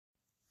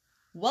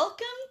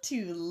Welcome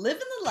to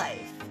Living the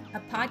Life, a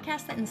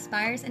podcast that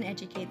inspires and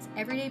educates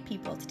everyday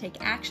people to take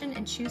action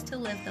and choose to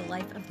live the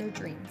life of their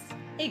dreams.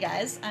 Hey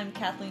guys, I'm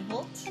Kathleen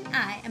Holt. And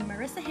I am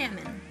Marissa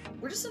Hammond.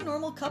 We're just a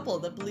normal couple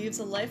that believes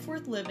a life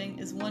worth living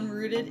is one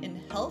rooted in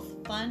health,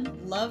 fun,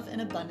 love,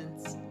 and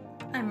abundance.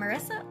 I'm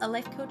Marissa, a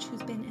life coach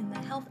who's been in the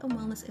health and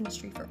wellness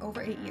industry for over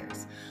 8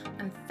 years.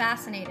 I'm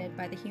fascinated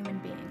by the human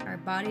being, our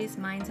bodies,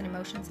 minds, and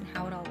emotions, and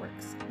how it all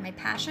works. My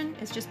passion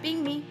is just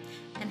being me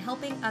and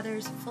helping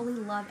others fully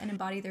love and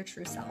embody their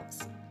true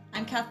selves.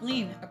 I'm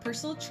Kathleen, a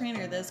personal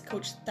trainer that has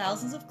coached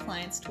thousands of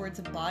clients towards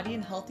a body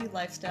and healthy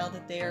lifestyle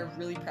that they are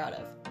really proud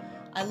of.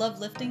 I love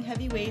lifting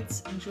heavy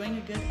weights, enjoying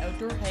a good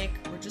outdoor hike,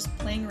 or just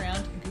playing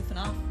around and goofing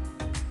off.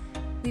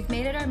 We've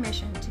made it our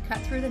mission to cut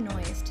through the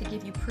noise to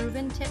give you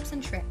proven tips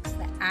and tricks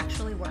that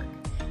actually work.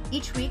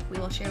 Each week, we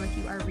will share with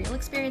you our real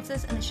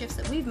experiences and the shifts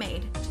that we've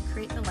made to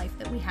create the life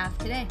that we have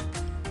today.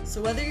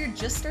 So whether you're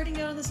just starting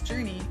out on this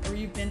journey or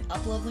you've been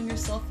up-leveling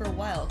yourself for a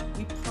while,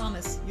 we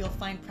promise you'll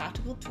find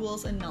practical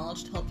tools and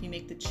knowledge to help you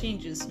make the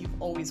changes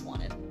you've always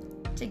wanted.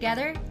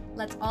 Together,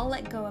 let's all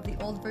let go of the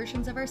old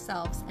versions of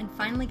ourselves and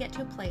finally get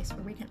to a place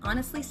where we can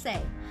honestly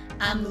say,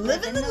 I'm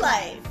living the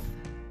life!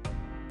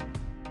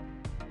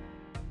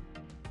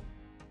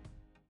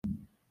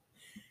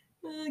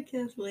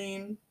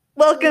 Kathleen.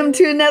 Welcome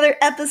to another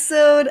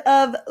episode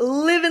of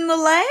Living the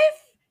Life.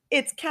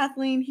 It's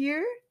Kathleen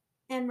here.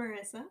 And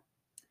Marissa.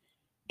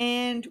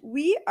 And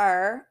we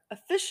are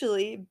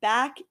officially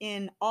back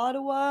in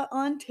Ottawa,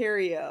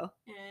 Ontario.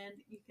 And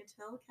you can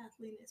tell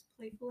Kathleen is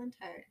playful and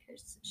tired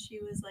because she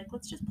was like,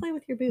 let's just play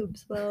with your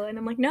boobs. Well, and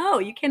I'm like, no,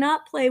 you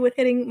cannot play with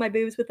hitting my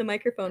boobs with the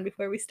microphone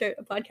before we start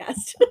a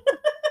podcast.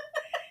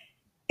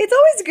 It's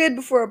always good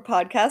before a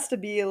podcast to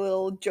be a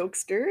little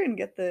jokester and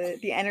get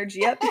the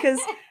energy up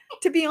because,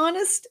 to be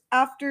honest,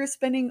 after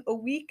spending a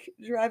week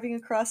driving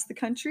across the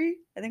country,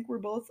 I think we're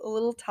both a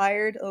little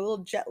tired, a little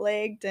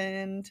jet-lagged,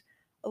 and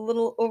a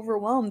little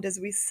overwhelmed as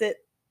we sit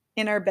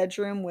in our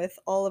bedroom with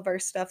all of our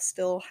stuff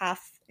still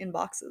half in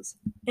boxes.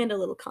 And a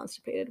little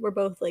constipated. We're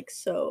both like,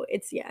 so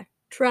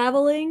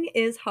traveling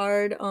is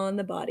hard on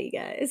the body,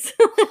 guys.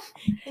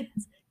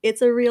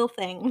 It's a real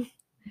thing.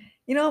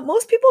 You know,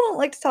 most people don't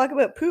like to talk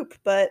about poop,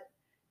 but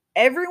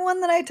everyone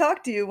that I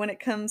talk to when it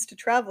comes to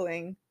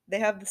traveling, they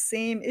have the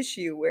same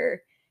issue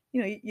where,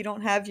 you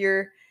don't have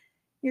your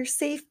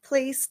safe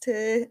place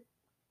to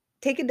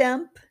take a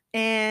dump,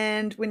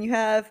 and when you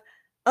have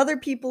other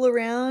people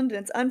around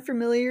and it's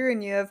unfamiliar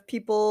and you have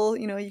people,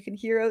 you can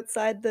hear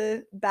outside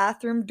the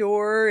bathroom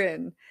door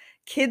and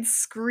kids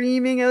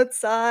screaming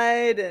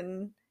outside,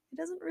 and it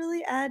doesn't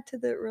really add to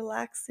the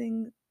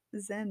relaxing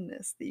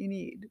zenness that you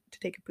need to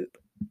take a poop.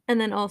 And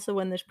then also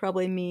when there's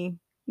probably me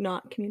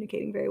not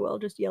communicating very well,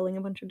 just yelling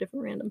a bunch of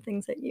different random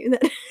things at you.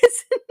 That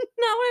is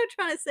not what I'm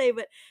trying to say,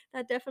 but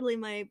that definitely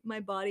my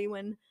body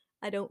when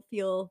I don't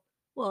feel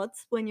well,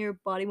 it's when your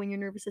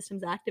nervous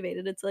system's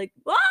activated, it's like,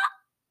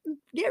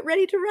 get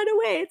ready to run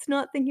away. It's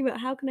not thinking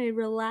about how can I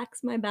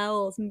relax my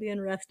bowels and be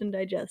in rest and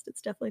digest.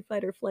 It's definitely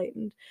fight or flight,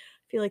 and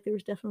I feel like there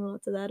was definitely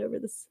lots of that over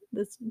this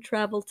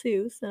travel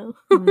too. So,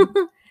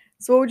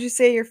 So, what would you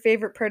say your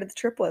favorite part of the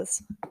trip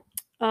was?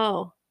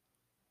 Oh,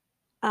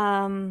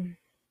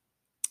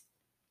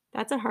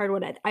 that's a hard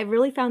one. I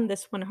really found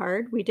this one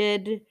hard.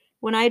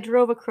 When I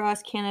drove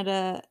across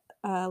Canada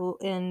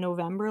in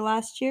November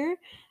last year,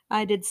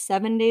 I did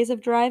 7 days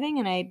of driving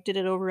and I did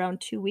it over around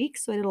 2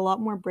 weeks. So I did a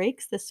lot more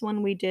breaks. This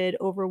one we did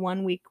over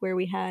 1 week where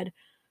we had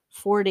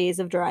 4 days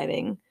of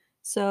driving.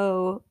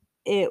 So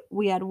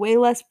we had way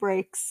less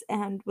breaks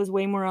and was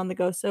way more on the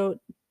go. So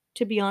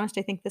to be honest,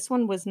 I think this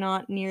one was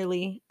not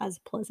nearly as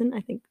pleasant.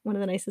 I think one of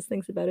the nicest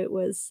things about it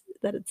was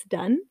that it's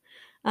done.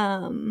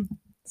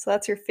 So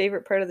that's your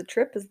favorite part of the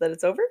trip, is that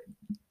it's over?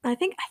 I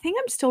think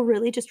I'm still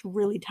really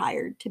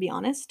tired, to be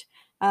honest.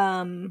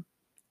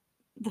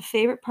 The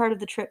favorite part of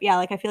the trip,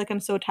 I feel like I'm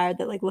so tired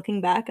that like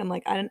looking back, I'm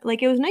like,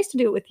 it was nice to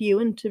do it with you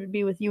and to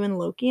be with you and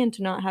Loki and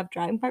to not have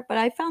driving part, but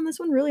I found this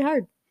one really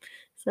hard.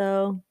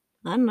 So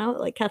I don't know,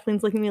 like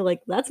Kathleen's looking at me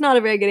like, that's not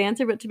a very good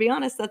answer, but to be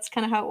honest, that's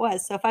kind of how it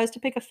was. So if I was to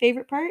pick a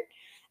favorite part,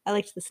 I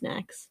liked the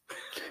snacks.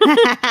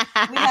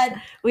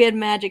 we had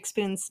Magic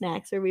Spoon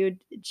snacks, or we would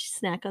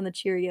snack on the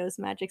Cheerios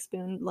Magic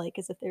Spoon, like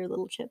as if they were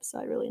little chips. So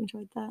I really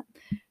enjoyed that.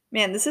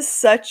 Man, this is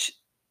such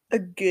a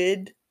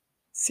good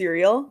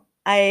cereal.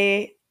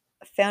 I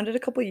found it a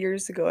couple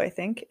years ago, I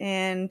think,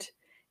 and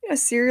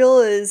cereal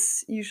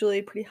is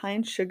usually pretty high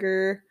in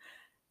sugar,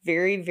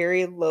 very,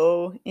 very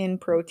low in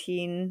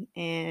protein,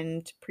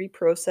 and pretty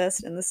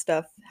processed, and this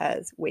stuff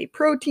has whey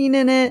protein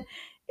in it.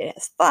 It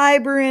has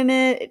fiber in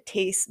it. It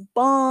tastes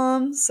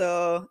bomb.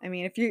 So, I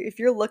mean, if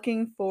you're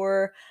looking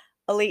for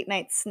a late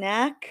night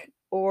snack,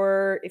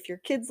 or if your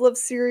kids love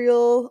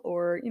cereal,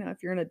 or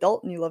if you're an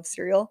adult and you love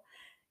cereal,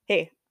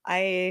 hey,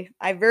 I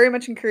very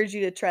much encourage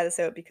you to try this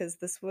out, because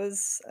this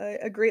was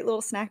a great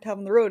little snack to have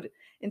on the road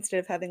instead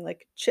of having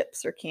like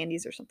chips or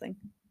candies or something.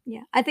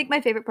 Yeah, I think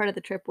my favorite part of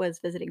the trip was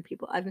visiting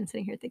people. I've been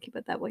sitting here thinking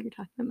about that while you're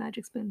talking about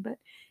Magic Spoon, but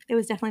it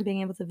was definitely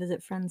being able to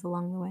visit friends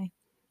along the way.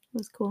 It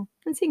was cool.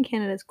 And seeing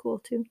Canada is cool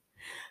too.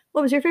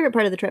 What was your favorite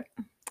part of the trip?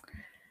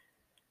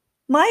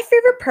 My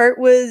favorite part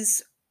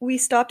was we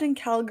stopped in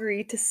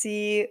Calgary to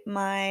see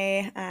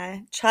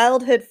my,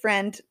 childhood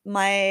friend,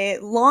 my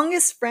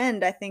longest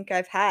friend I think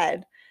I've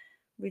had.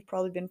 We've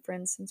probably been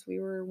friends since we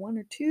were 1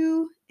 or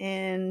 2,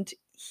 and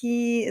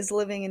he is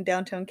living in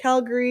downtown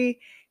Calgary.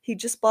 He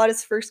just bought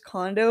his first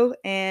condo,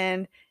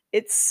 and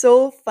it's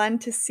so fun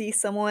to see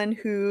someone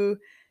who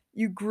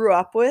you grew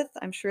up with.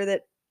 I'm sure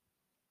that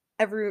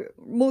every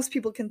most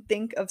people can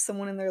think of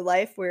someone in their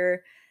life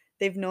where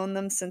they've known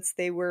them since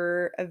they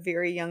were a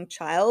very young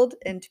child,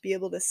 and to be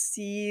able to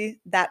see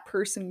that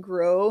person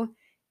grow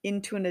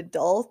into an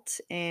adult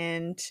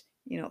and,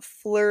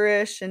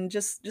 flourish, and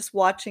just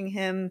watching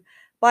him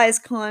buy his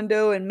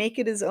condo and make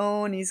it his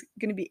own. He's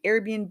gonna be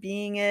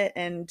Airbnb-ing it,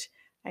 and,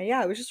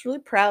 yeah, I was just really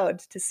proud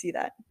to see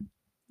that.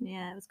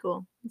 Yeah, it was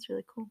cool. It's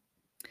really cool.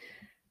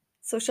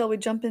 So shall we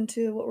jump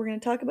into what we're gonna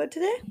talk about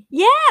today?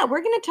 Yeah,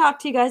 we're gonna talk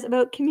to you guys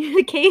about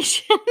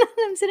communication.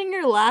 I'm sitting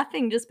here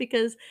laughing just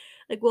because,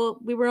 like, well,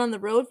 we were on the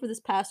road for this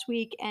past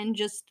week, and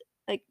just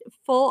like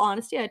full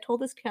honesty, I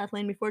told this to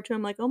Kathleen before too.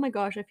 I'm like, oh my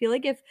gosh, I feel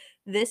like if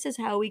this is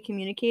how we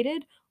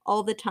communicated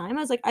all the time,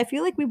 I was like, I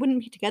feel like we wouldn't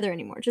be together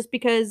anymore. Just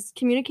because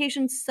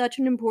communication's such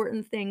an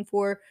important thing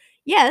for,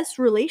 yes,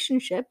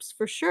 relationships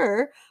for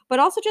sure, but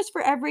also just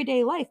for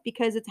everyday life,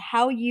 because it's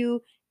how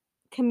you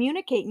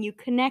communicate and you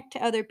connect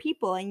to other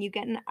people and you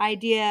get an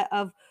idea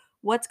of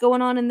what's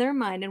going on in their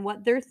mind and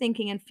what they're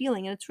thinking and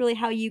feeling, and it's really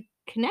how you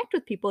connect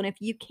with people. And if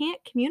you can't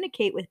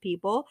communicate with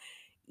people,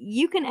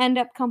 you can end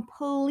up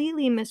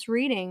completely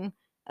misreading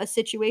a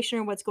situation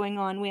or what's going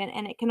on when,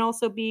 and it can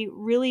also be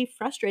really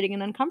frustrating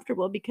and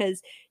uncomfortable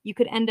because you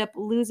could end up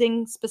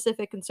losing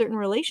specific and certain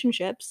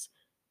relationships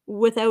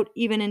without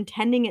even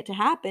intending it to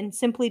happen,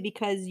 simply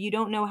because you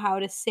don't know how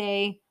to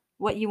say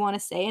what you want to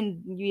say,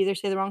 and you either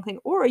say the wrong thing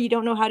or you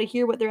don't know how to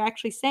hear what they're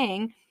actually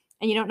saying,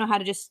 and you don't know how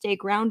to just stay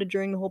grounded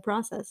during the whole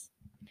process.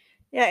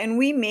 Yeah, and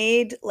we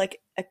made,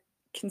 like, a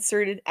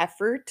concerted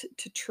effort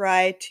to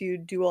try to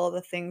do all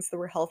the things that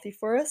were healthy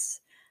for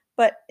us,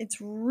 but it's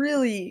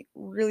really,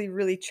 really,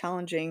 really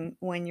challenging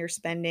when you're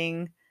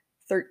spending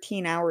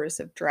 13 hours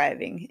of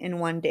driving in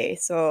 1 day.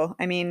 So,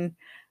 I mean,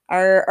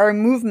 our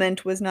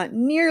movement was not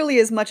nearly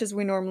as much as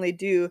we normally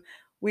do.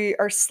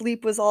 Our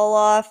sleep was all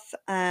off.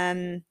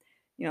 I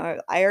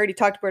already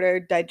talked about our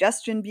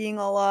digestion being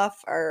all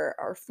off.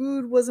 Our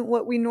food wasn't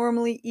what we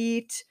normally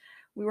eat.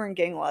 We weren't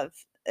getting a lot of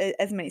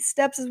as many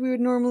steps as we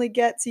would normally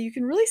get. So you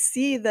can really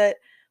see that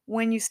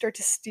when you start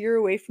to steer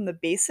away from the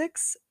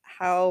basics,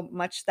 how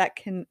much that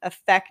can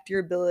affect your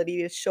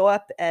ability to show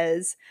up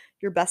as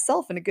your best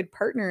self and a good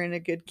partner and a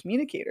good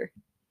communicator.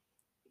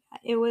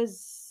 It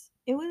was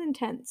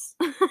intense,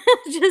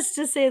 just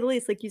to say the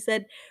least. Like you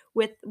said,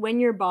 with when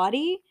your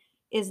body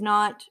is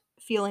not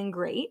feeling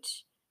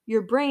great,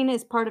 your brain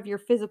is part of your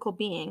physical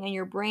being, and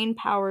your brain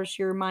powers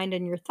your mind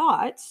and your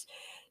thoughts.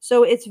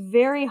 So it's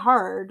very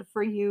hard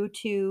for you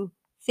to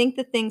think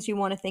the things you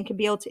want to think and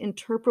be able to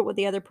interpret what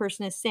the other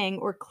person is saying,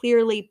 or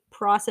clearly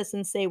process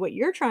and say what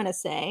you're trying to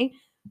say,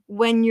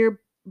 when your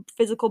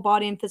physical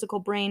body and physical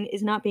brain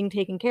is not being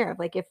taken care of.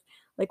 Like,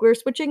 we were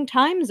switching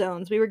time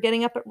zones, we were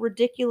getting up at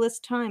ridiculous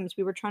times,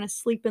 we were trying to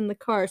sleep in the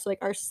car, so, like,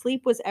 our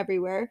sleep was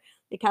everywhere.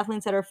 Like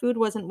Kathleen said, our food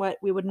wasn't what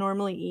we would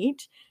normally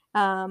eat,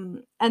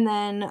 and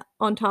then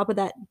on top of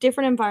that,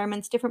 different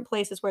environments, different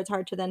places where it's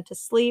hard to then to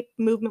sleep,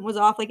 movement was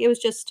off, like, it was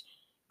just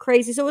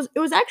crazy. So it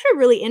was actually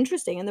really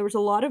interesting, and there was a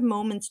lot of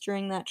moments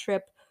during that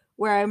trip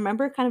where I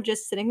remember kind of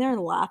just sitting there and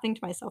laughing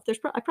to myself.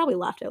 I probably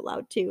laughed out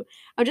loud too.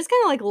 I would just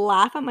kinda, like,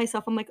 laugh at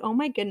myself. I'm like, "Oh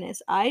my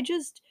goodness, I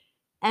just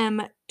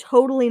am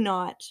totally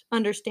not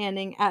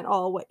understanding at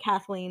all what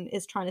Kathleen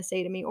is trying to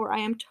say to me, or I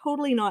am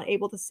totally not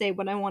able to say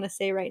what I wanna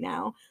say right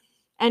now."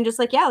 And just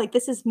like, yeah, like,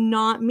 this is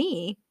not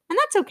me, and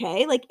that's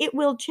okay. Like, it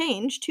will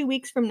change 2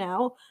 weeks from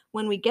now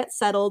when we get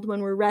settled,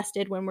 when we're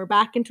rested, when we're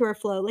back into our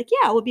flow. Like,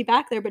 yeah, we'll be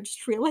back there, but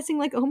just realizing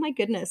like, "Oh my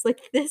goodness,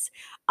 like, this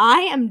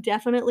I am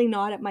definitely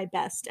not at my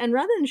best." And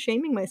rather than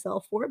shaming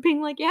myself for it,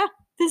 being like, "Yeah,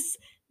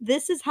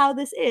 this is how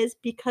this is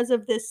because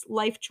of this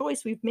life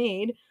choice we've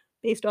made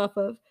based off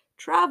of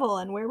travel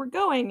and where we're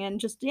going, and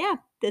just, yeah,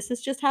 this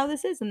is just how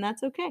this is, and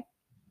that's okay."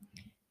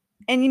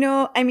 And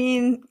I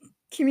mean,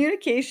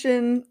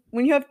 communication,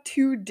 when you have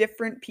two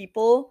different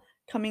people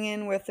coming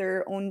in with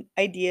their own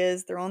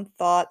ideas, their own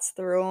thoughts,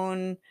 their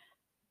own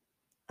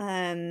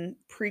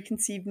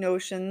preconceived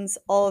notions,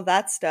 all of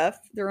that stuff,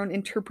 their own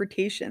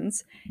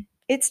interpretations,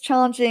 it's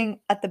challenging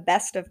at the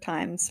best of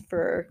times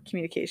for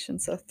communication.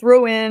 So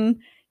throw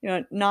in,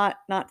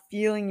 not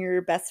feeling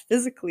your best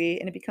physically,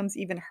 and it becomes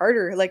even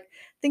harder. Like,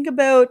 think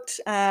about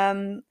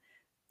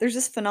there's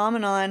this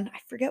phenomenon, I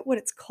forget what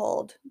it's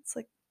called. It's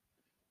like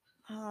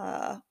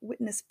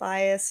witness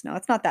bias. No,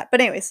 it's not that.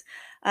 But anyways,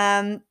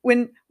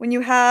 when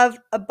you have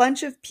a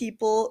bunch of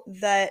people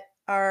that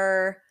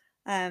are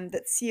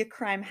that see a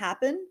crime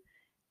happen,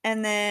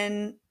 and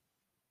then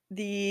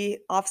the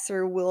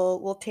officer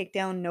will take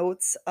down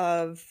notes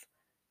of,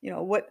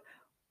 what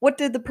what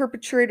did the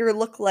perpetrator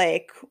look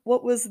like?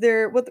 What was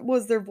their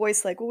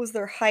voice like? What was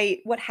their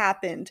height? What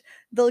happened?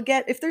 They'll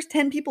get if there's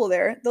 10 people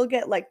there, they'll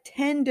get like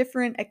 10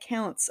 different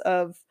accounts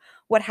of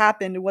what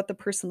happened and what the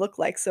person looked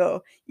like.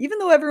 So, even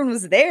though everyone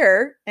was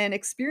there and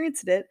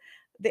experienced it,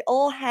 they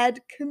all had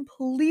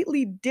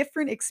completely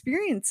different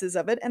experiences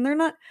of it, and they're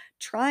not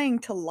trying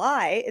to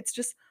lie. It's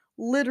just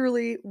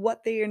literally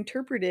what they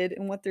interpreted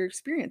and what their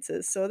experience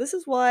is. So this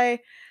is why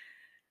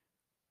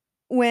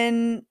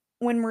when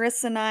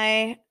Marissa and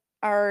I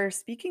are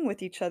speaking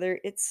with each other,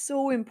 it's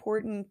so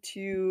important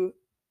to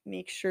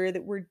make sure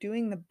that we're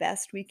doing the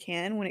best we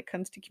can when it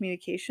comes to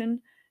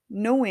communication,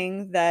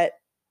 knowing that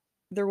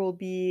there will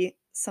be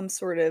some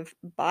sort of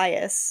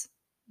bias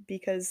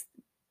because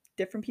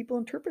different people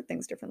interpret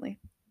things differently.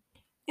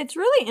 It's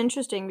really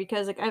interesting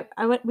because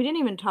like we didn't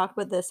even talk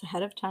about this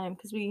ahead of time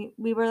because we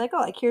were like, oh,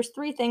 like here's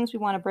three things we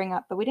want to bring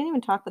up, but we didn't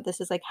even talk about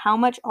this is like how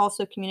much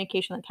also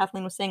communication, like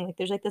Kathleen was saying, like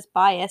there's like this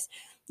bias.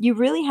 You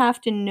really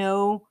have to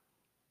know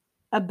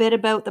a bit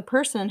about the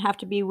person and have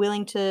to be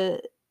willing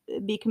to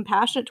be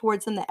compassionate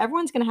towards them, that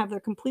everyone's going to have their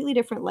completely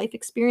different life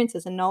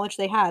experiences and knowledge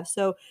they have.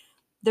 So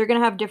they're going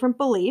to have different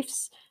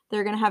beliefs.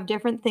 They're going to have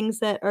different things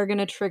that are going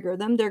to trigger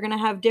them. They're going to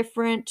have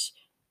different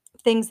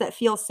things that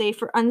feel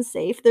safe or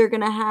unsafe. They're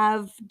going to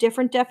have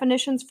different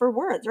definitions for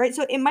words, right?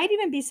 So it might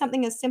even be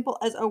something as simple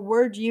as a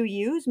word you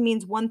use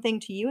means one thing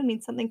to you and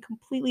means something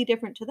completely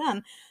different to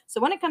them. So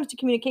when it comes to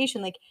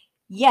communication, like,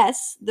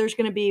 yes, there's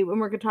going to be, when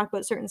we're going to talk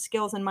about certain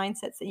skills and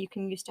mindsets that you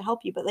can use to help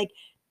you, but like,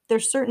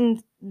 there's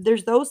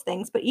those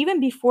things. But even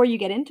before you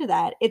get into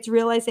that, it's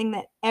realizing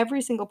that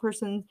every single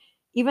person,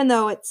 even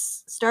though it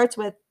starts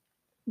with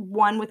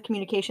one, with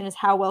communication is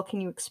how well can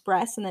you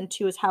express, and then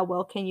two is how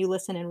well can you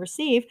listen and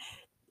receive,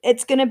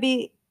 it's going to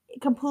be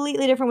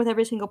completely different with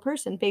every single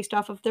person based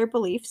off of their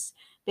beliefs,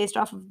 based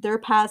off of their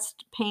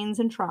past pains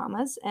and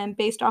traumas, and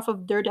based off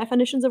of their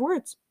definitions of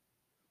words.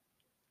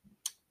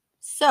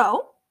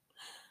 So,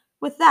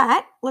 with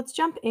that, let's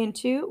jump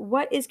into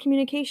what is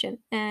communication.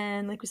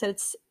 And like we said,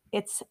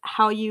 it's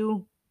how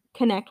you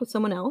connect with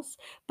someone else,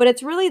 but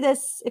it's really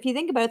this, if you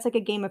think about it, it's like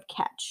a game of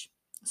catch.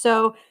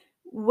 So,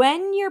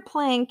 when you're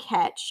playing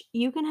catch,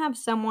 you can have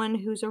someone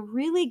who's a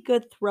really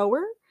good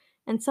thrower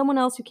and someone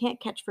else who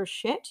can't catch for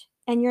shit,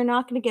 and you're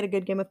not going to get a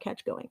good game of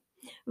catch going.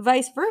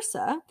 Vice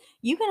versa,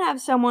 you can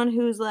have someone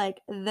who's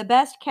like the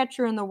best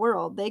catcher in the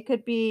world. They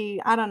could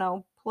be, I don't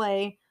know,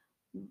 play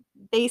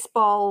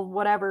baseball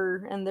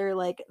whatever, and they're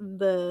like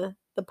the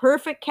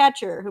perfect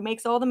catcher who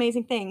makes all the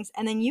amazing things,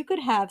 and then you could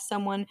have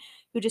someone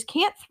who just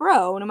can't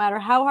throw no matter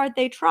how hard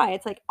they try.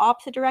 It's like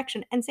opposite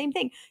direction, and same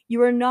thing,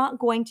 you are not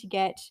going to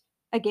get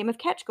a game of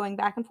catch going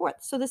back and forth.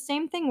 So the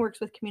same thing works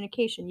with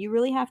communication. You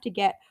really have to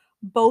get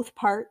both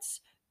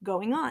parts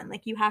going on.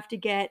 Like you have to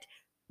get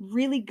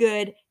really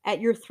good at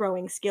your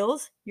throwing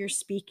skills, your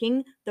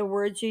speaking, the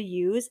words you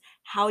use,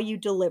 how you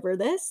deliver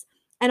this.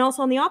 And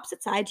also on the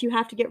opposite side, you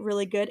have to get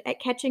really good at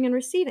catching and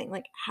receiving.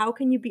 Like, how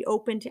can you be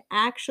open to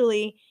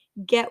actually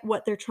get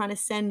what they're trying to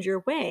send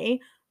your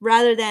way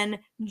rather than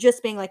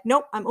just being like,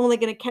 nope, I'm only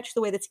going to catch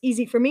the way that's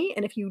easy for me.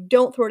 And if you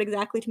don't throw it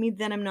exactly to me,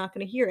 then I'm not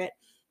going to hear it.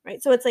 Right.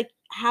 So it's like,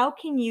 how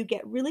can you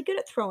get really good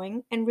at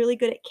throwing and really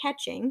good at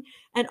catching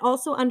and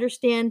also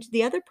understand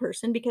the other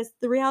person? Because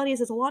the reality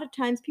is a lot of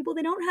times people,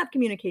 they don't have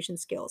communication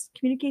skills.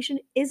 Communication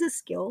is a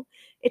skill.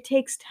 It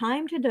takes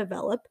time to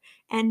develop.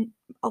 And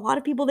a lot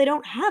of people, they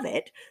don't have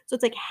it. So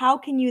it's like, how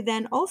can you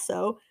then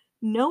also,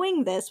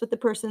 knowing this with the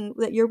person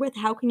that you're with,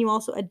 how can you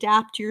also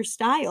adapt your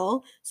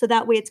style so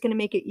that way it's going to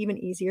make it even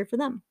easier for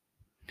them?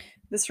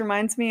 This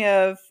reminds me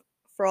of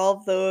for all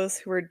of those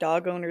who are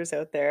dog owners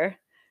out there,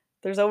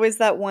 there's always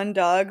that one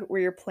dog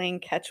where you're playing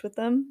catch with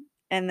them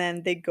and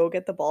then they go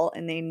get the ball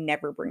and they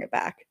never bring it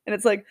back. And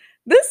it's like,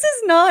 this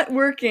is not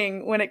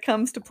working when it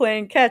comes to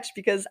playing catch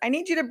because I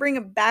need you to bring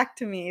it back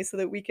to me so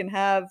that we can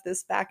have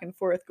this back and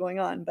forth going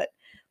on. But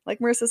like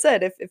Marissa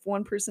said, if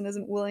one person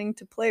isn't willing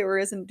to play or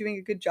isn't doing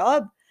a good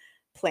job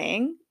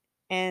playing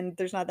and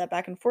there's not that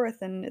back and forth,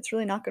 then it's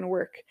really not going to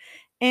work.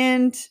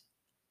 And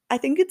I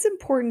think it's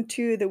important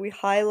too that we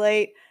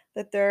highlight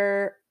that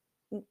there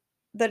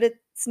that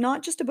it's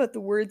not just about the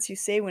words you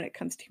say when it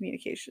comes to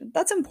communication.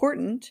 That's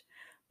important,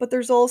 but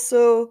there's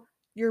also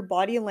your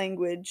body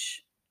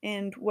language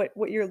and what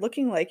you're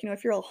looking like. You know,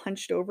 if you're all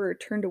hunched over or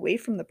turned away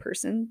from the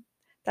person,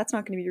 that's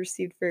not going to be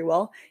received very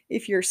well.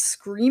 If you're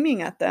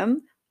screaming at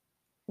them,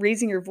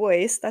 raising your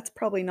voice, that's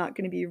probably not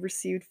going to be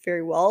received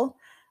very well.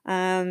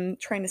 Trying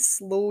to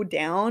slow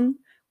down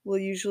will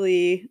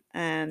usually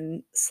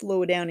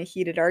slow down a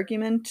heated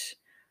argument.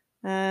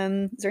 Is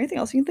there anything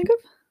else you can think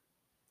of?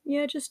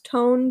 Yeah, just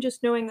tone,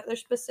 just knowing that there's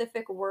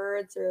specific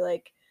words or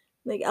like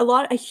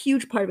a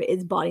huge part of it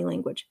is body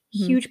language.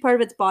 Mhm. Huge part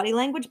of it's body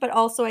language, but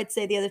also I'd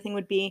say the other thing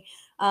would be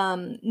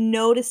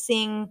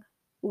noticing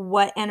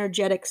what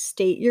energetic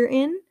state you're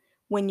in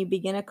when you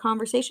begin a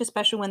conversation,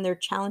 especially when they're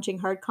challenging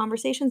hard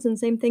conversations, and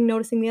same thing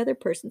noticing the other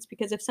person's,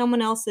 because if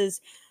someone else is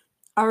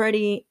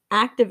already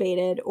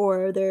activated,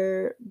 or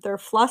they're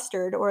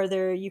flustered, or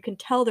you can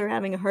tell they're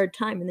having a hard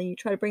time, and then you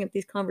try to bring up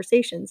these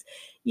conversations,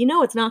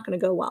 it's not going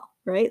to go well,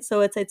 right?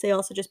 So I'd say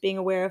also just being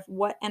aware of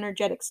what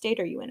energetic state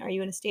are you in. Are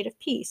you in a state of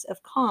peace,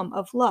 of calm,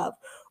 of love,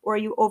 or are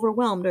you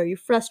overwhelmed? Are you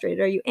frustrated?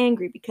 Are you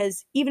angry?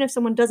 Because even if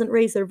someone doesn't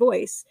raise their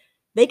voice,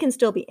 they can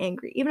still be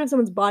angry. Even if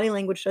someone's body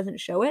language doesn't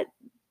show it,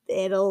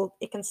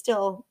 it can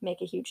still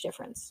make a huge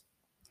difference.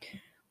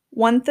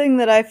 One thing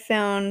that I've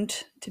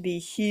found to be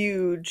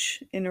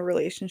huge in a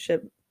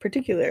relationship,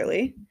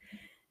 particularly,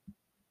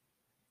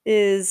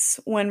 is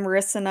when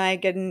Marissa and I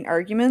get in an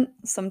argument.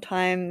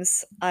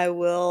 Sometimes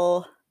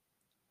I'll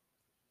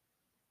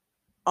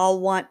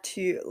want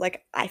to,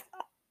 like,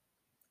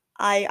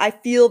 I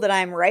feel that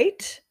I'm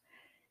right,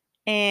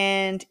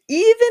 and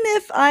even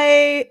if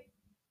I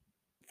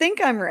think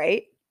I'm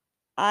right,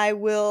 I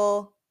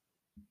will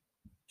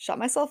shut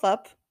myself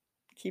up,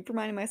 keep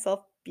reminding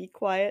myself, be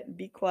quiet,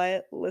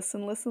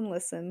 listen, listen,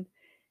 listen,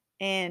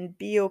 and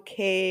be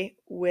okay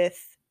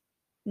with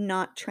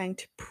not trying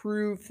to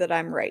prove that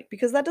I'm right,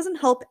 because that doesn't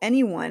help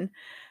anyone.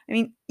 I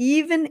mean,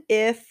 even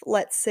if,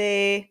 let's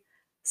say,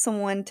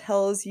 someone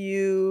tells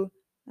you,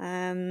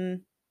 I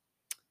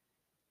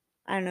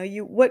don't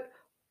know,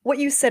 what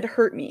you said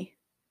hurt me.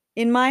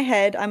 In my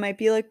head, I might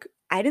be like,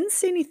 I didn't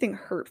say anything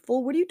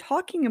hurtful. What are you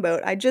talking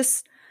about? I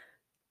just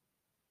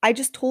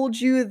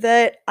told you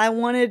that I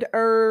wanted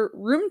our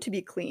room to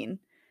be clean.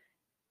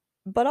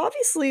 But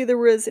obviously there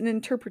was an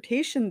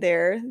interpretation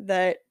there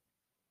that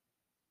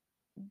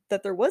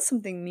there was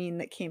something mean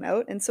that came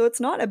out. And so it's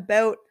not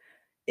about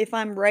if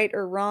I'm right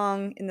or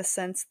wrong in the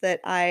sense that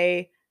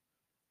I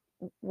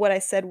what I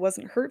said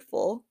wasn't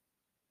hurtful.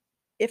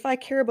 If I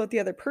care about the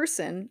other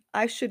person,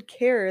 I should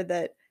care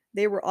that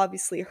they were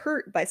obviously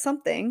hurt by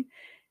something,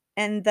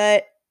 and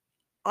that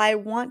I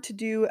want to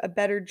do a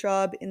better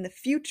job in the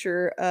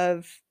future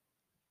of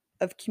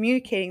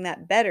communicating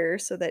that better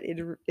so that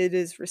it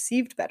is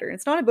received better.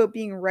 It's not about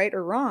being right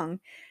or wrong.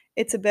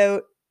 It's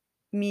about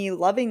me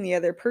loving the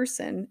other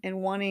person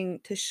and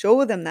wanting to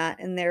show them that,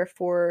 and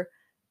therefore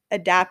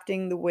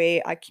adapting the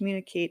way I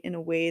communicate in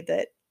a way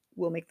that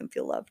will make them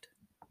feel loved.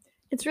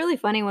 It's really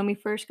funny, when we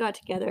first got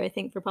together, I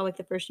think for probably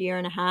the first year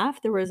and a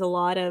half, there was a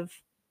lot of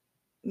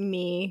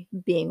me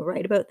being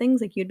right about things.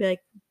 Like, you'd be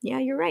like, "Yeah,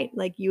 you're right."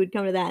 Like, you would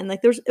come to that, and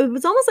like it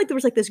was almost like there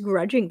was like this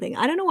grudging thing.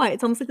 I don't know why.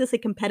 It's almost like this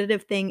like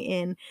competitive thing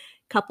in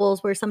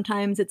couples, where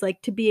sometimes it's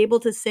like to be able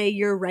to say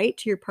you're right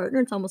to your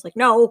partner, it's almost like,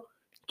 "No,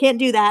 can't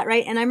do that,"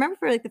 right? And I remember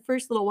for like the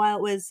first little while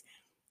it was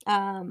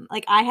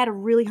like I had a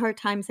really hard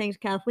time saying to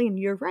Kathleen,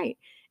 "You're right."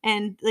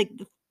 And like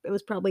it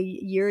was probably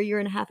a year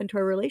and a half into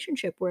our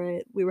relationship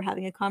where we were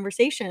having a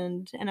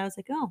conversation, and I was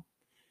like, "Oh,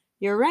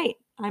 you're right."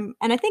 And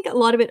I think a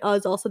lot of it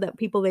is also that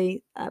people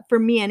for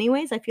me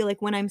anyways, I feel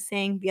like when I'm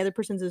saying the other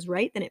person's is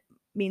right, then it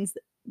means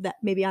that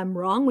maybe I'm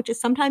wrong, which is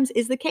sometimes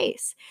is the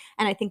case.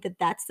 And I think that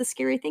that's the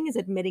scary thing, is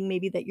admitting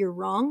maybe that you're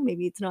wrong.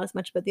 Maybe it's not as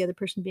much about the other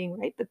person being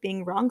right, but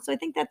being wrong. So I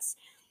think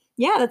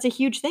yeah, that's a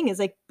huge thing, is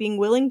like being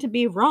willing to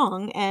be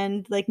wrong.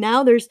 And like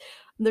now there's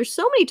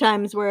so many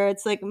times where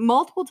it's like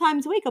multiple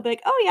times a week I'll be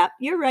like, "Oh yeah,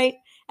 you're right."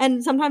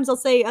 And sometimes I'll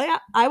say, "Oh yeah,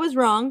 I was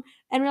wrong."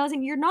 And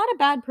realizing you're not a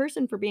bad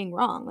person for being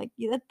wrong. Like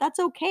that's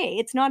okay.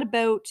 It's not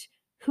about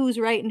who's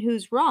right and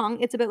who's wrong.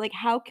 It's about like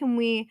how can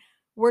we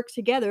work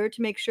together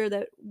to make sure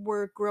that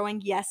we're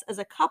growing, yes, as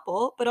a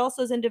couple, but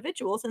also as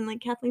individuals. And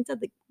like Kathleen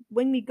said, like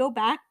when we go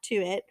back to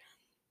it,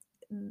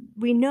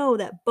 we know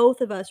that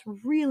both of us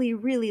really,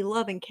 really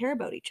love and care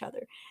about each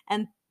other.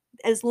 And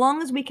as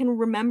long as we can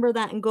remember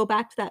that and go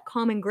back to that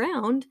common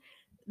ground,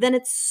 then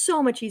it's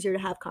so much easier to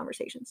have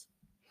conversations.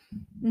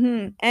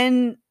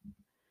 And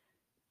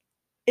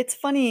it's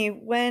funny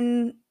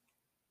when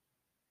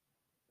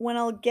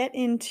I'll get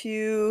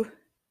into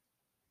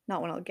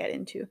not when I'll get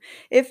into.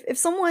 If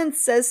someone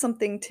says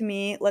something to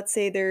me, let's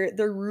say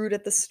they're rude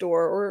at the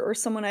store, or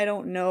someone I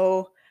don't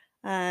know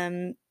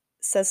um,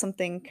 says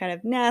something kind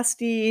of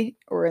nasty,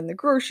 or in the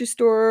grocery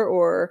store,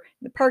 or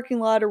in the parking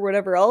lot, or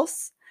whatever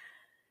else,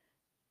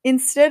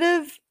 instead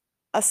of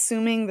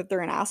assuming that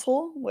they're an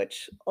asshole,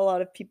 which a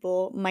lot of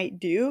people might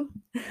do,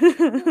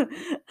 and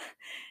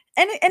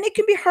it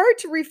can be hard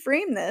to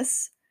reframe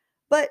this,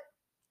 but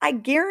I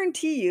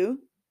guarantee you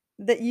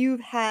that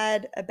you've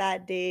had a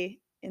bad day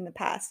in the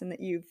past and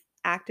that you've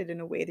acted in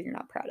a way that you're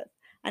not proud of.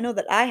 I know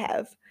that I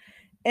have.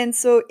 And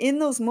so in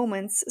those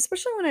moments,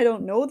 especially when I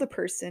don't know the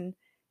person,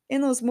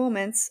 in those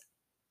moments,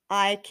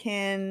 I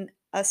can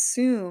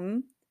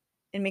assume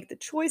and make the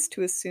choice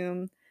to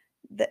assume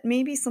that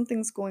maybe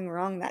something's going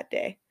wrong that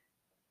day,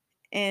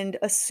 and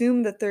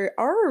assume that they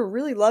are a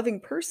really loving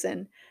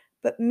person,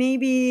 but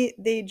maybe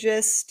they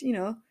just,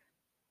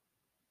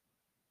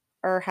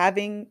 are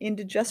having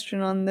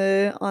indigestion on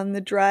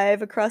the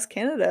drive across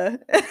Canada.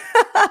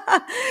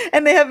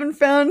 And they haven't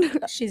found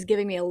She's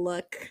giving me a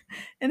look.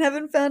 and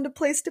haven't found a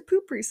place to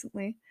poop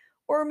recently.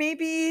 Or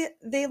maybe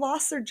they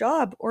lost their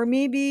job, or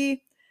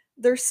maybe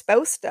their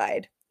spouse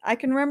died. I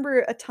can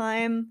remember a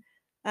time,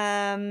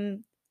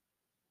 um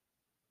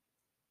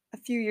a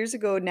few years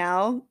ago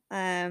now,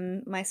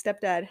 my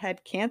stepdad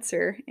had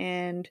cancer,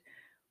 and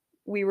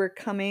we were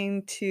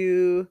coming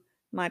to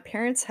my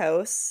parents'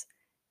 house,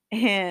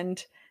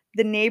 and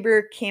the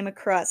neighbor came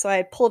across. So I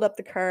had pulled up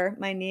the car,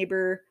 my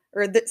neighbor,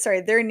 or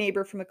sorry, their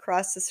neighbor from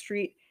across the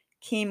street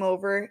came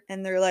over,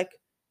 and they're like,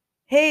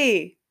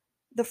 "Hey,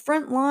 the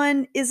front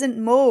lawn isn't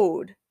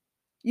mowed.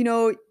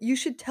 You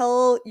should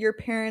tell your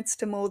parents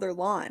to mow their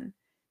lawn."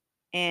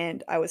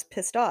 And I was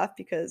pissed off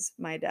because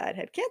my dad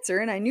had cancer,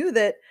 and I knew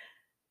that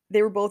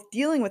they were both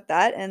dealing with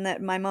that and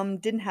that my mom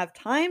didn't have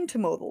time to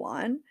mow the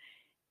lawn,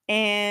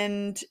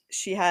 and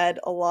she had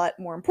a lot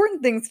more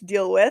important things to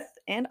deal with,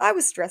 and I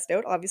was stressed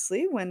out.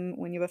 Obviously, when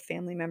you have a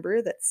family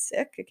member that's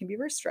sick, it can be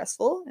very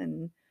stressful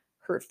and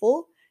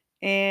hurtful.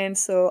 And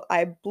so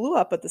I blew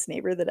up at this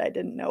neighbor that I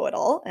didn't know at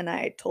all, and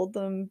I told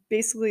them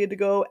basically to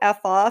go F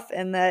off,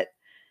 and that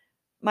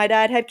my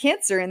dad had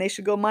cancer and they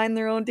should go mind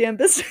their own damn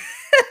business.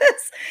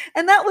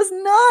 And that was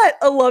not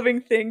a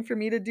loving thing for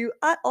me to do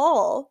at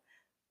all.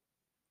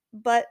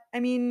 But I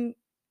mean,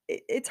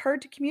 it's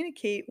hard to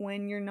communicate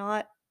when you're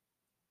not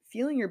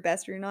feeling your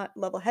best or you're not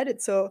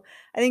level-headed. So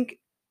I think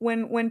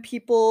when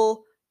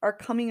people are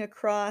coming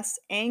across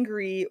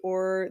angry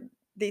or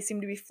they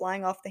seem to be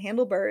flying off the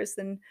handlebars,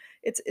 then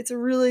it's a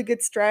really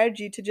good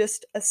strategy to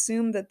just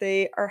assume that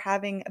they are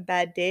having a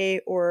bad day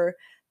or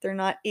they're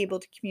not able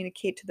to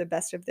communicate to the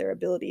best of their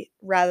ability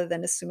rather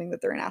than assuming that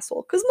they're an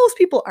asshole, because most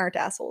people aren't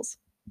assholes.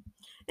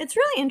 It's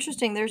really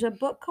interesting. There's a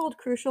book called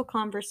Crucial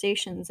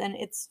Conversations, and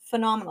it's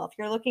phenomenal. If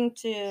you're looking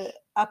to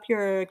up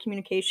your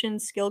communication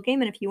skill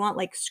game, and if you want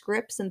like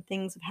scripts and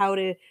things of how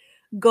to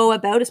go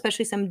about,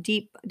 especially some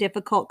deep,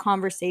 difficult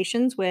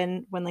conversations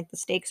when like the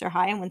stakes are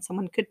high and when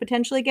someone could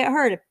potentially get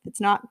hurt if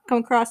it's not come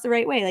across the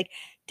right way, like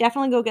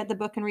definitely go get the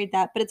book and read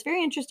that. But it's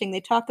very interesting.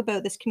 They talk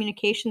about this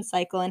communication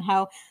cycle and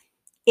how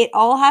it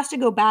all has to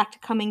go back to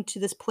coming to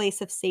this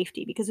place of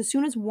safety, because as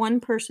soon as one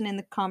person in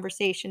the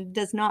conversation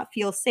does not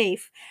feel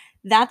safe,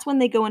 that's when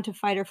they go into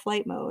fight or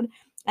flight mode,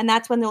 and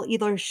that's when they'll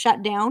either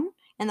shut down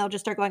and they'll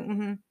just start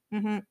going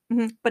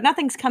but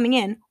nothing's coming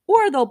in,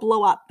 or they'll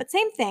blow up. But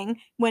same thing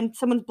when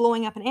someone's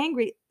blowing up and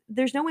angry,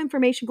 there's no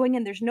information going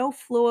in, there's no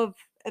flow of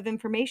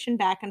information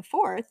back and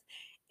forth.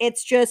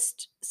 It's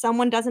just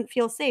someone doesn't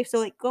feel safe. So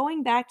like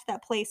going back to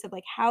that place of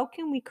like how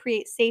can we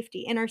create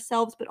safety in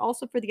ourselves but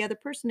also for the other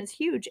person is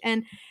huge.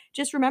 And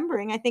just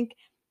remembering, I think,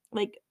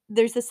 like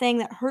there's the saying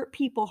that hurt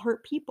people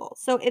hurt people.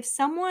 So if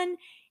someone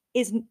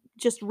is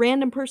just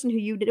random person who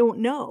you don't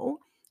know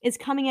is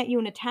coming at you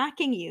and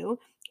attacking you,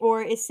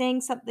 or is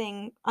saying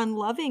something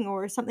unloving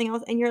or something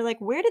else, and you're like,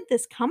 where did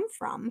this come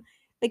from?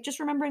 Like just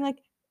remembering, like,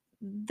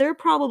 they're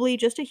probably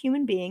just a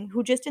human being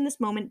who just in this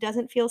moment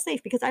doesn't feel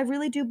safe, because I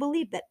really do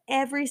believe that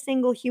every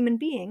single human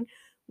being,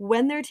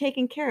 when they're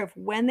taken care of,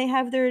 when they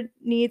have their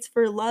needs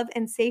for love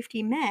and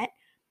safety met,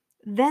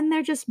 then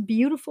they're just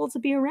beautiful to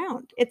be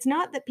around. It's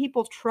not that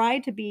people try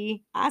to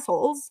be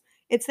assholes.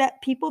 It's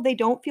that people, they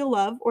don't feel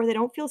love or they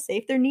don't feel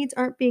safe. Their needs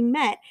aren't being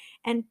met.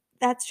 And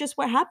that's just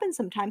what happens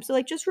sometimes. So,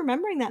 like, just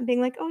remembering that and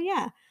being like, oh,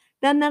 yeah,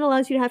 then that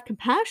allows you to have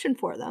compassion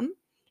for them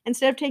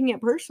instead of taking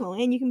it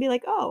personally. And you can be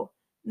like, oh,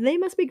 they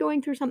must be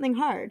going through something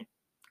hard.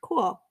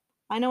 Cool.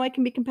 I know I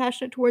can be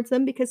compassionate towards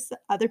them because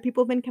other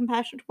people have been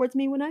compassionate towards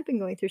me when I've been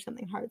going through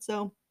something hard.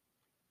 So,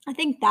 I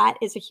think that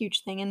is a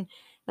huge thing, and,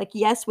 like,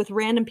 yes, with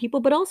random people,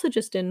 but also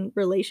just in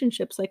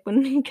relationships, like,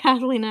 when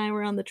Kathleen and I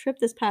were on the trip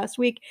this past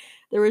week,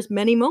 there was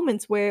many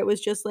moments where it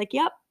was just like,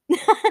 "Yep,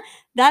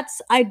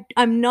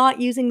 I'm not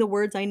using the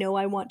words I know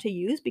I want to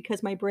use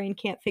because my brain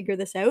can't figure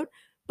this out,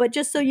 but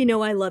just so you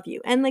know, I love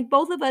you." And, like,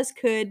 both of us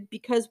could,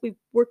 because we've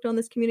worked on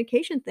this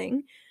communication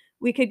thing,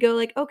 we could go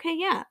like, "Okay,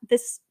 yeah,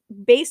 this,"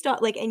 based on,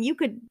 like, and you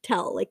could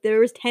tell, like, there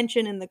was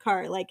tension in the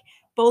car, like,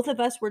 both of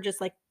us were just,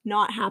 like,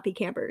 not happy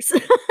campers.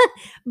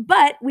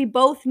 But we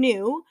both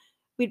knew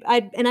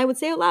I would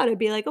say out loud, I'd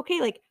be like, "Okay,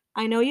 like,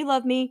 I know you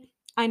love me.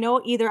 I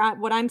know either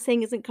what I'm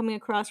saying isn't coming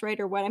across right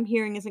or what I'm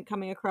hearing isn't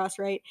coming across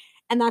right,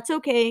 and that's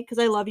okay because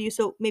I love you,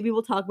 so maybe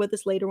we'll talk about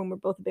this later when we're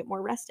both a bit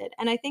more rested."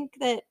 And I think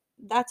that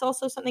that's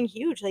also something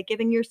huge, like,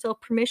 giving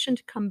yourself permission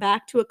to come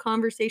back to a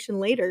conversation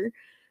later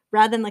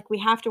rather than, like, we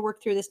have to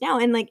work through this now,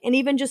 and, like, and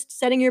even just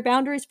setting your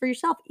boundaries for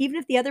yourself, even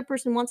if the other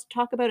person wants to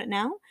talk about it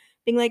now,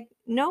 being like,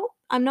 "No,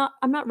 I'm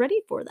not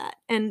ready for that."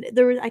 And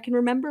there was I can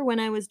remember when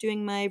I was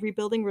doing my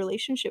rebuilding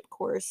relationship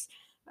course,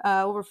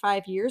 over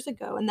 5 years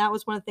ago, and that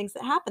was one of the things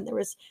that happened.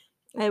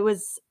 It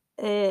was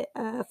a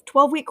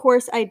 12-week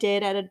course I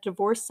did at a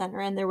divorce center,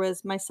 and there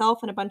was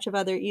myself and a bunch of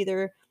other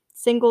either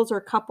singles or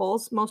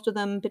couples, most of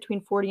them between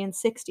 40 and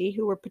 60,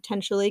 who were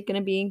potentially gonna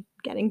be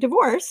getting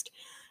divorced.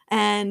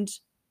 And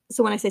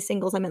so when I say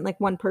singles, I meant, like,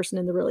 one person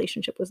in the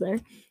relationship was there.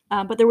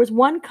 But there was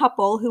one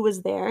couple who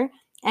was there,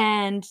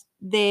 and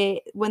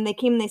when they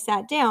came and they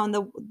sat down,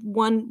 the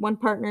one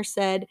partner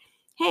said,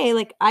 "Hey,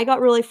 like, I got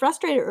really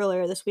frustrated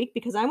earlier this week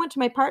because I went to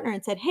my partner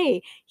and said,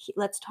 'Hey,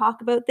 let's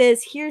talk about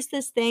this. Here's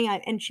this thing.'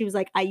 And she was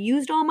like, 'I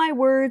used all my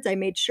words. I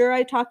made sure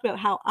I talked about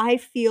how I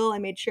feel. I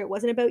made sure it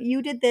wasn't about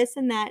you did this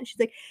and that.'" And she's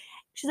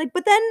like,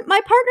 "But then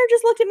my partner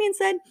just looked at me and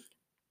said,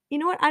 "You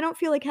know what? I don't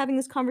feel like having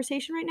this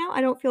conversation right now.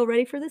 I don't feel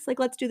ready for this. Like,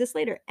 let's do this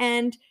later."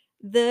 And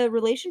the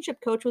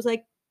relationship coach was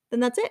like, "Then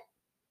that's it.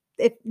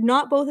 If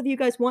not both of you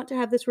guys want to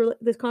have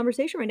this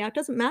conversation right now, it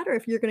doesn't matter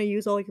if you're gonna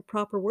use all your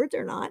proper words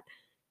or not.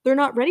 They're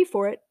not ready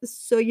for it,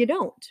 so you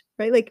don't."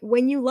 Right? Like,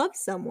 when you love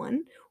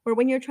someone or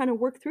when you're trying to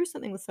work through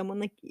something with someone,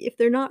 like, if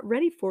they're not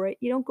ready for it,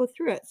 you don't go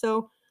through it.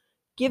 So,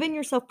 giving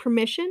yourself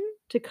permission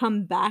to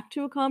come back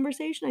to a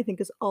conversation, I think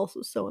is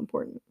also so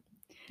important.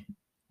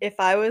 If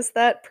I was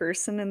that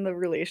person in the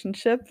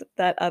relationship,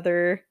 that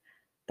other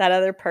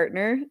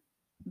partner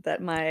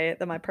that my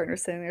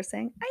partner's sitting there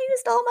saying, "I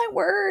used all my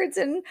words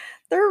and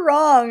they're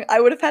wrong,"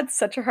 I would have had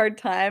such a hard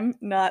time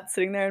not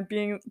sitting there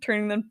and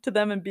turning them to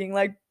them and being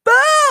like, "Boom,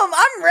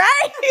 I'm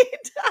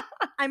right."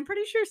 I'm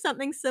pretty sure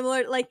something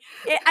similar, like,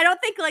 I don't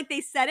think, like,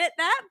 they said it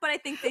that, but I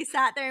think they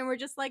sat there and were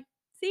just like,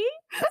 "See?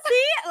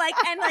 See?" Like,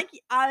 and, like,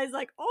 I was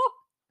like, "Oh."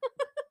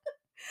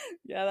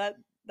 Yeah,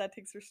 that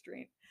takes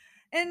restraint.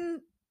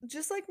 And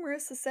just like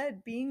Marissa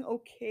said, being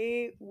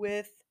okay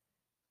with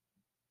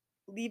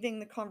leaving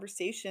the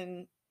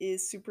conversation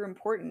is super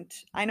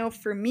important. I know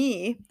for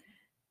me,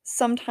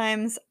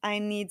 sometimes I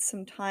need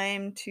some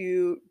time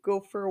to go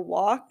for a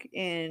walk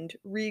and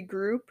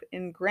regroup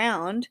and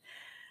ground,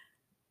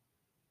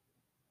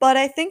 but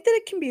I think that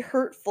it can be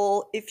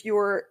hurtful if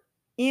you're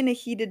in a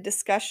heated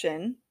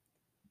discussion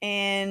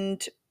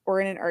and or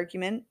in an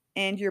argument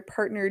and your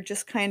partner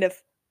just kind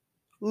of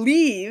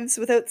leaves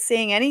without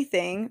saying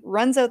anything,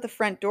 runs out the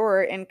front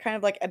door and kind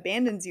of like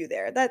abandons you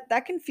there.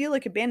 That can feel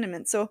like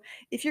abandonment. So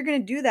if you're going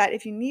to do that,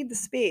 if you need the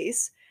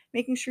space,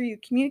 making sure you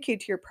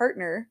communicate to your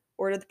partner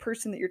or to the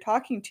person that you're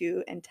talking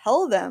to and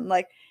tell them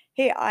like,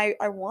 "Hey,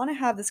 I want to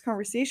have this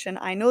conversation.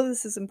 I know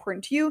this is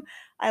important to you.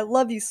 I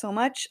love you so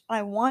much.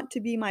 I want to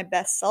be my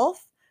best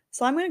self.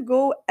 So I'm going to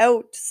go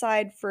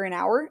outside for an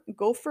hour,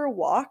 go for a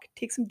walk,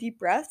 take some deep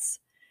breaths,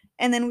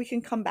 and then we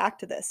can come back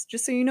to this.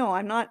 Just so you know,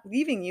 I'm not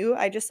leaving you.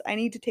 I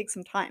need to take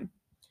some time."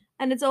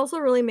 And it's also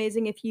really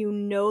amazing if you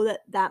know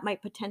that that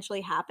might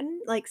potentially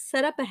happen, like,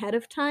 set up ahead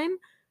of time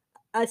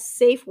a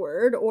safe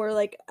word or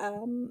like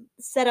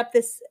set up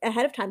this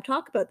ahead of time,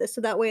 talk about this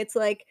so that way it's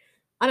like,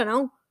 I don't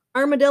know,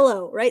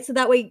 armadillo, right? So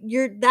that way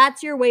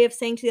that's your way of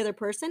saying to the other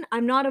person,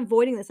 I'm not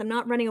avoiding this, I'm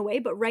not running away,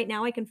 but right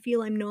now I can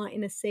feel I'm not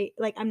in a safe,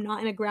 like, I'm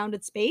not in a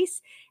grounded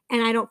space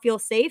and I don't feel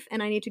safe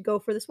and I need to go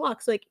for this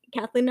walk. So like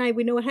Kathleen and I,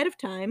 we know ahead of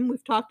time,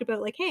 we've talked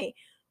about like, hey,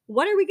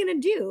 what are we going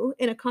to do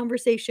in a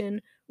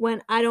conversation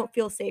when I don't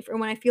feel safe or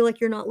when I feel like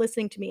you're not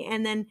listening to me?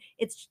 And then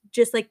it's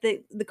just like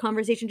the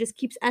conversation just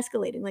keeps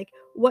escalating. Like,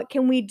 what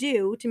can we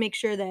do to make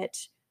sure that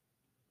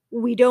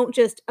we don't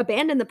just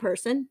abandon the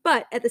person,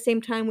 but at the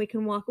same time we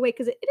can walk away?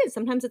 Because it is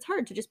sometimes it's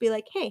hard to just be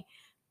like, hey,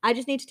 I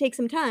just need to take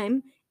some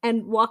time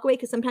and walk away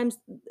because sometimes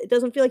it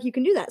doesn't feel like you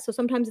can do that. So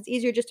sometimes it's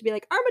easier just to be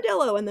like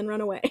armadillo and then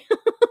run away.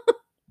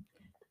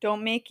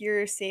 Don't make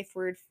your safe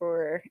word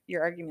for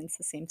your arguments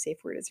the same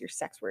safe word as your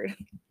sex word.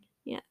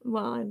 Yeah.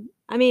 Well,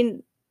 I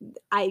mean,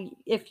 I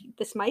if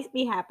this might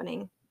be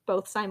happening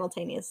both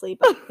simultaneously,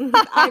 but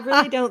I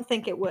really don't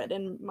think it would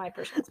in my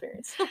personal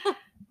experience.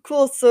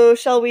 Cool. So,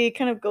 shall we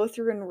kind of go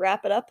through and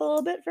wrap it up a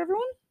little bit for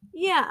everyone?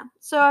 Yeah.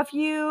 So if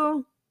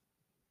you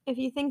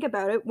think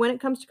about it, when it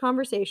comes to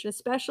conversation,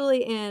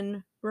 especially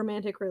in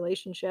romantic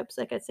relationships,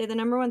 like I'd say the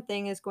number one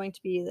thing is going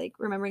to be like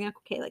remembering, like,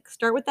 okay, like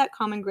start with that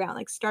common ground,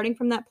 like starting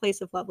from that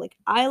place of love. Like,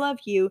 I love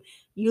you,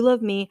 you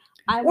love me.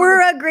 I want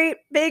We're a great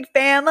big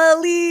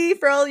family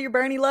for all your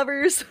Barney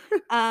lovers.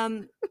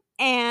 um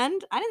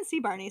and I didn't see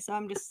Barney, so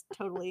I'm just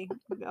totally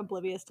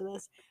oblivious to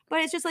this.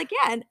 But it's just like,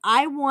 yeah, and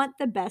I want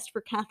the best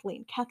for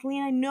Kathleen.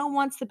 Kathleen, I know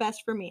wants the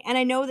best for me. And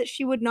I know that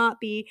she would not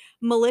be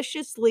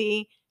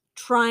maliciously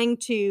trying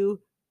to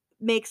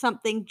make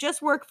something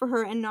just work for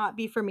her and not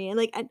be for me. And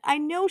like I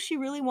know she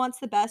really wants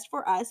the best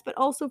for us, but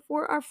also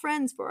for our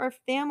friends, for our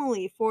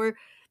family, for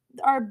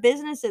our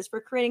businesses, for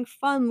creating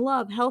fun,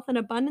 love, health, and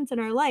abundance in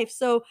our life.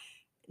 So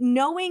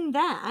knowing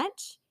that,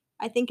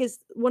 I think, is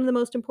one of the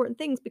most important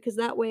things because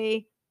that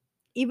way,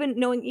 even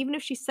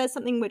if she says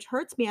something which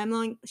hurts me, I'm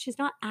like, she's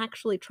not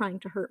actually trying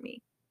to hurt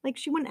me. Like,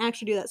 she wouldn't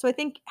actually do that. So I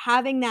think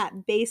having that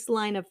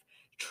baseline of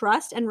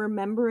trust and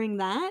remembering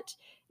that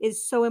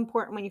is so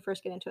important when you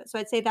first get into it. So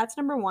I'd say that's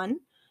number one.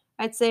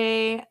 I'd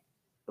say,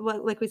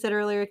 like we said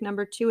earlier,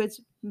 number two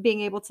is being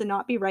able to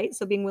not be right.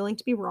 So being willing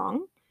to be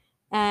wrong.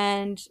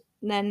 And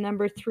then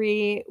number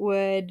three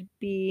would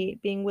be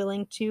being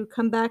willing to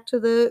come back to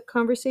the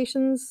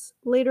conversations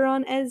later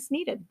on as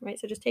needed, right?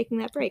 So just taking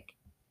that break.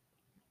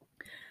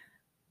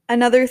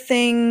 Another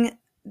thing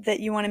that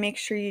you want to make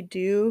sure you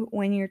do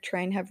when you're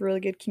trying to have really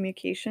good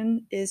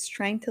communication is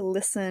trying to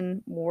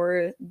listen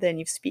more than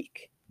you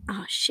speak.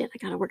 Oh shit, I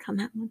gotta work on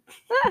that one.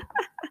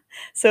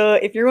 So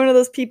if you're one of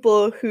those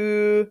people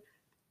who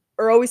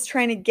are always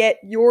trying to get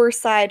your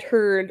side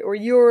heard or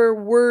your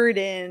word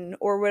in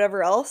or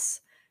whatever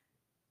else,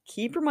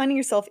 keep reminding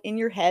yourself in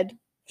your head,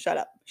 shut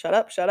up, shut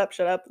up, shut up,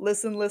 shut up,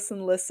 listen,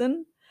 listen,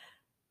 listen,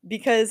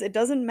 because it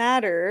doesn't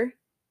matter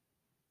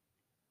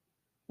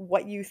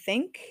what you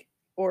think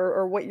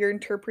or what your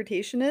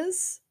interpretation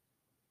is.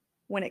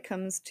 when it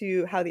comes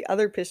to how the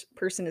other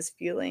person is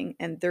feeling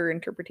and their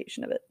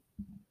interpretation of it.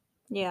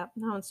 Yeah,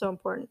 that one's so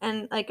important.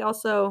 And like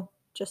also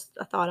just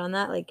a thought on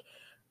that, like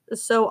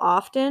so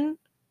often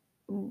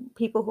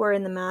people who are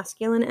in the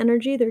masculine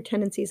energy, their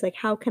tendency is like,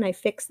 how can I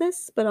fix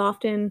this? But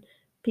often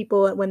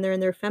people, when they're in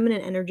their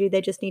feminine energy,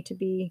 they just need to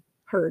be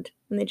heard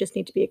and they just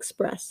need to be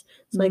expressed.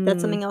 So like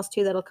that's something else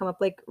too that'll come up,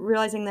 like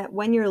realizing that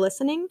when you're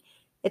listening,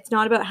 it's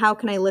not about how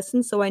can I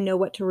listen so I know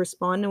what to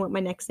respond and what my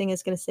next thing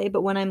is going to say,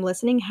 but when I'm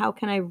listening, how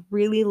can I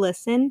really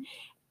listen,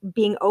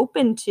 being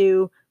open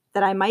to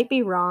that I might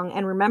be wrong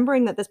and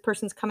remembering that this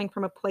person's coming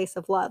from a place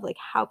of love. Like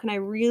how can I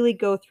really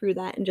go through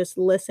that and just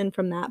listen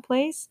from that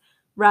place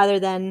rather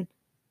than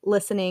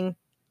listening,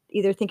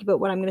 either think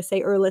about what I'm going to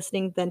say or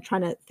listening, then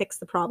trying to fix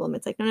the problem.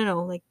 It's like,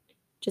 no, like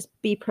just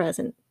be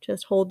present,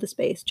 just hold the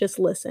space, just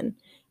listen.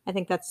 I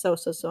think that's so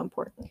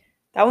important.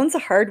 That one's a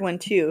hard one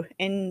too.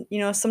 And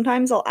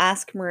sometimes I'll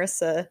ask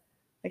Marissa,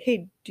 like,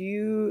 hey, do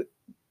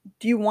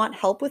you want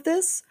help with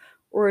this?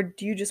 Or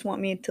do you just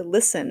want me to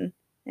listen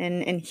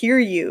and hear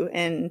you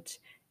and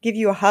give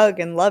you a hug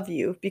and love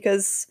you?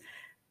 Because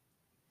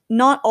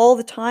not all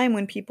the time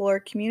when people are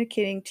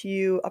communicating to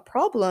you a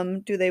problem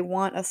do they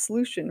want a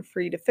solution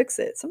for you to fix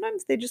it.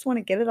 Sometimes they just want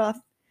to get it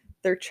off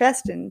their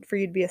chest and for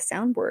you to be a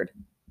soundboard.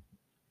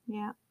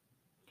 Yeah.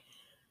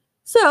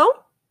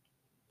 So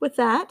with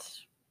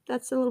that's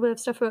a little bit of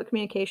stuff about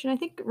communication. I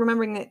think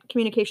remembering that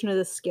communication is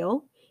a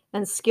skill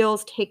and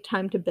skills take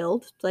time to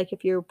build. Like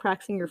if you're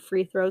practicing your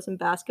free throws in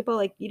basketball,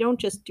 like you don't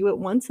just do it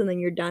once and then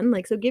you're done.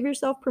 Like, so give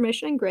yourself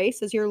permission and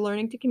grace as you're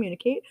learning to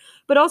communicate,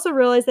 but also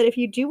realize that if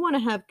you do want to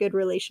have good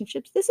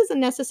relationships, this is a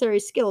necessary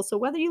skill. So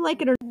whether you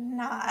like it or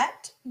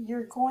not,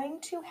 you're going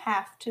to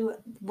have to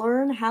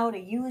learn how to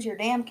use your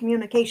damn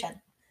communication.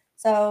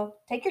 So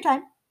take your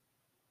time.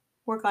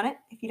 Work on it.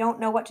 If you don't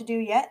know what to do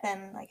yet,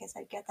 then like I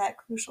said, get that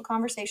Crucial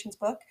Conversations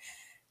book.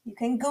 You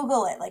can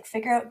Google it, like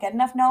figure out, get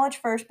enough knowledge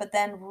first, but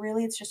then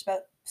really it's just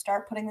about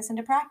start putting this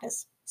into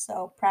practice.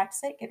 So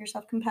practice it, give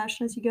yourself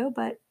compassion as you go,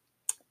 but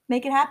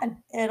make it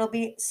happen. It'll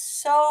be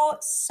so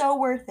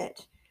worth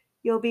it.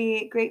 You'll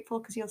be grateful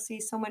because you'll see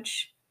so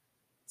much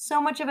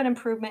of an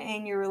improvement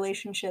in your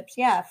relationships.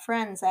 Yeah,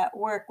 friends, at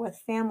work,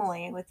 with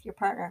family, with your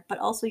partner, but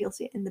also you'll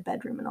see it in the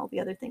bedroom and all the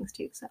other things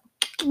too. So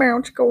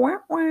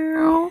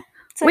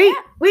So,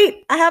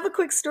 wait, I have a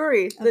quick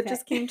story that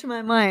just came to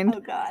my mind. Oh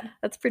God.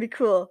 That's pretty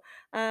cool.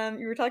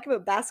 You were talking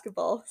about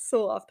basketball,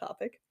 so off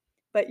topic,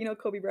 but you know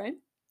Kobe Bryant?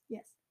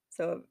 Yes.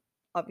 So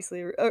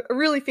obviously a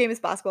really famous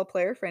basketball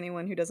player for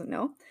anyone who doesn't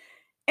know.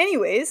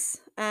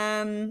 Anyways,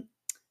 I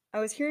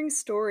was hearing a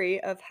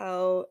story of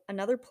how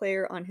another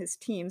player on his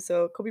team,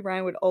 so Kobe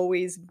Bryant would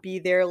always be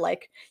there,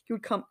 like he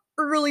would come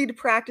early to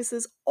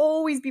practices,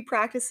 always be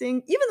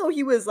practicing, even though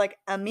he was like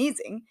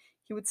amazing,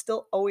 he would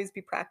still always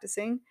be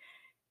practicing.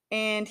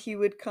 And he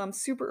would come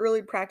super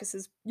early to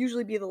practices,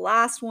 usually be the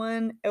last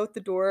one out the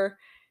door.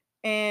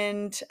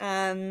 And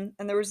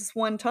there was this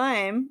one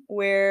time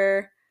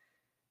where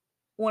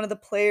one of the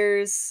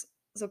players,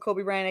 so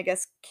Kobe Bryant, I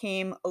guess,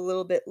 came a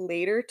little bit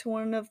later to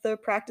one of the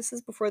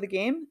practices before the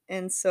game.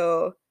 And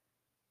so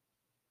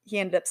he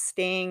ended up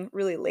staying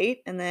really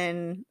late. And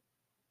then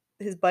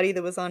his buddy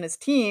that was on his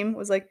team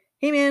was like,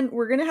 hey man,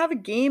 we're going to have a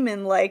game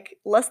in like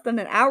less than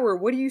an hour.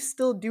 What are you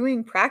still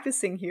doing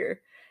practicing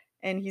here?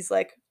 And he's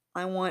like,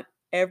 I want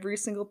every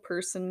single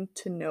person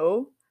to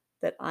know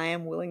that I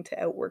am willing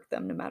to outwork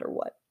them no matter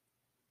what.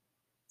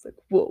 It's like,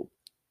 whoa.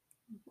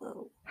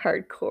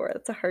 Hardcore.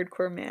 That's a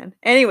hardcore man.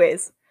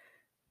 Anyways,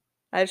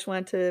 I just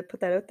wanted to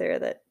put that out there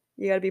that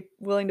you got to be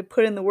willing to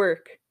put in the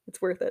work.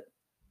 It's worth it.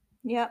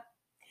 Yep.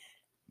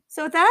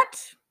 So with that,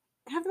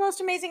 have the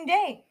most amazing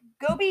day.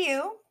 Go be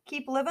you.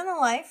 Keep living the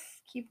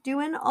life. Keep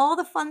doing all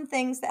the fun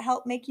things that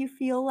help make you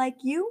feel like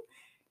you.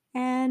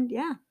 And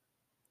yeah,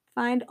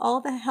 find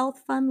all the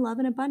health, fun, love,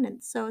 and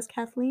abundance. So as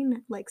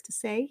Kathleen likes to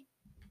say,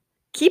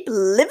 keep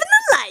living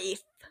the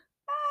life.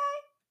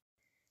 Bye.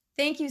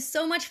 Thank you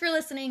so much for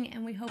listening,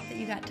 and we hope that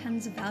you got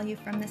tons of value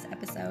from this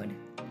episode.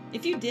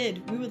 If you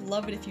did, we would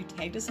love it if you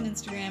tagged us on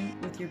Instagram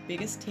with your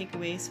biggest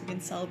takeaway so we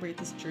can celebrate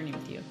this journey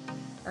with you.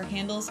 Our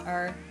handles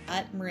are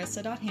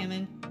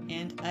 @marissa.hammond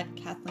and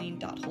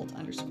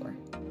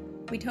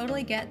 @kathleen.holt_. We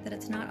totally get that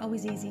it's not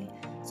always easy,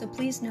 so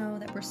please know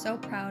that we're so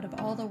proud of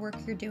all the work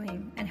you're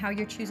doing and how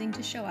you're choosing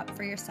to show up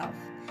for yourself.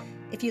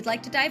 If you'd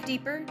like to dive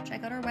deeper,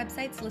 check out our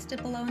websites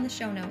listed below in the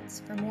show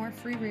notes for more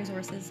free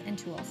resources and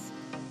tools.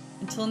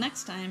 Until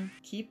next time,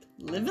 keep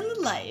living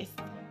the life.